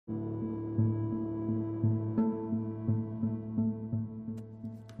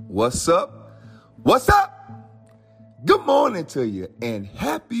What's up? What's up? Good morning to you and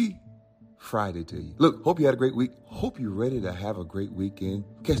happy Friday to you. Look, hope you had a great week. Hope you're ready to have a great weekend.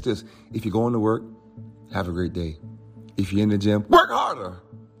 Catch this. If you're going to work, have a great day. If you're in the gym, work harder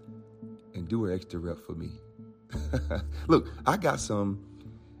and do an extra rep for me. Look, I got some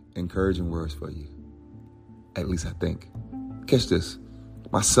encouraging words for you. At least I think. Catch this.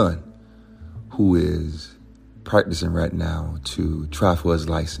 My son, who is practicing right now to try for his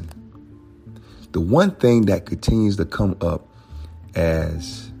license. The one thing that continues to come up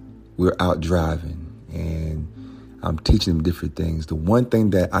as we're out driving and I'm teaching him different things, the one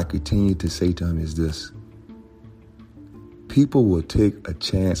thing that I continue to say to him is this: people will take a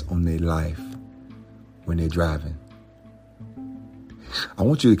chance on their life when they're driving. I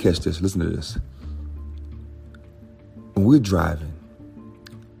want you to catch this. Listen to this. When we're driving,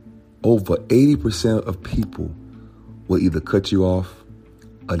 over 80% of people will either cut you off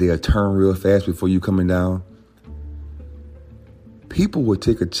or they'll turn real fast before you coming down. People will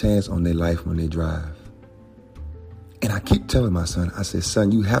take a chance on their life when they drive. And I keep telling my son, I said,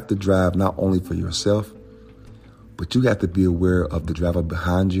 son, you have to drive not only for yourself, but you have to be aware of the driver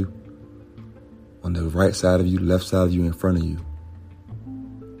behind you, on the right side of you, left side of you, in front of you.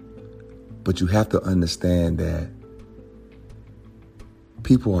 But you have to understand that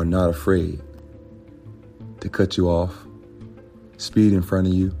people are not afraid to cut you off, speed in front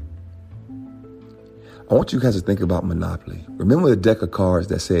of you. I want you guys to think about Monopoly. Remember the deck of cards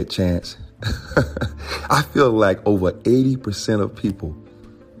that said chance? I feel like over 80% of people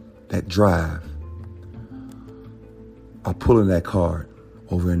that drive are pulling that card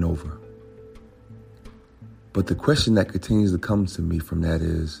over and over. But the question that continues to come to me from that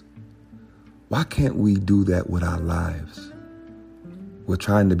is, why can't we do that with our lives? We're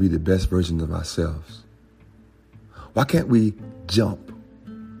trying to be the best version of ourselves. Why can't we jump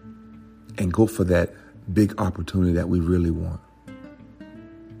and go for that big opportunity that we really want?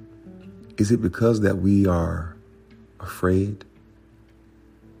 Is it because that we are afraid?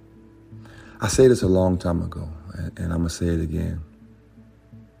 I said this a long time ago, and I'm going to say it again.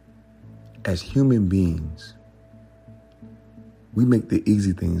 As human beings, we make the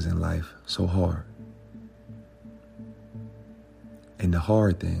easy things in life so hard. And the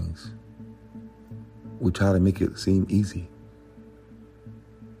hard things, we try to make it seem easy.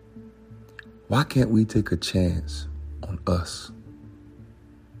 Why can't we take a chance on us?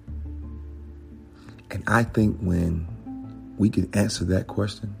 And I think when we can answer that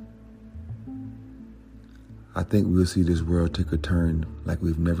question, I think we'll see this world take a turn like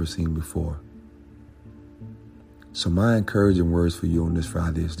we've never seen before. So my encouraging words for you on this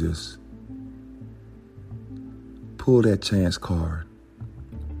Friday is this: pull that chance card.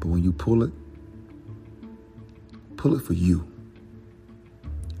 But when you pull it for you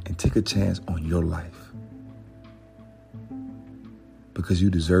and take a chance on your life, because you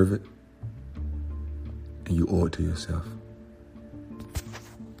deserve it and you owe it to yourself.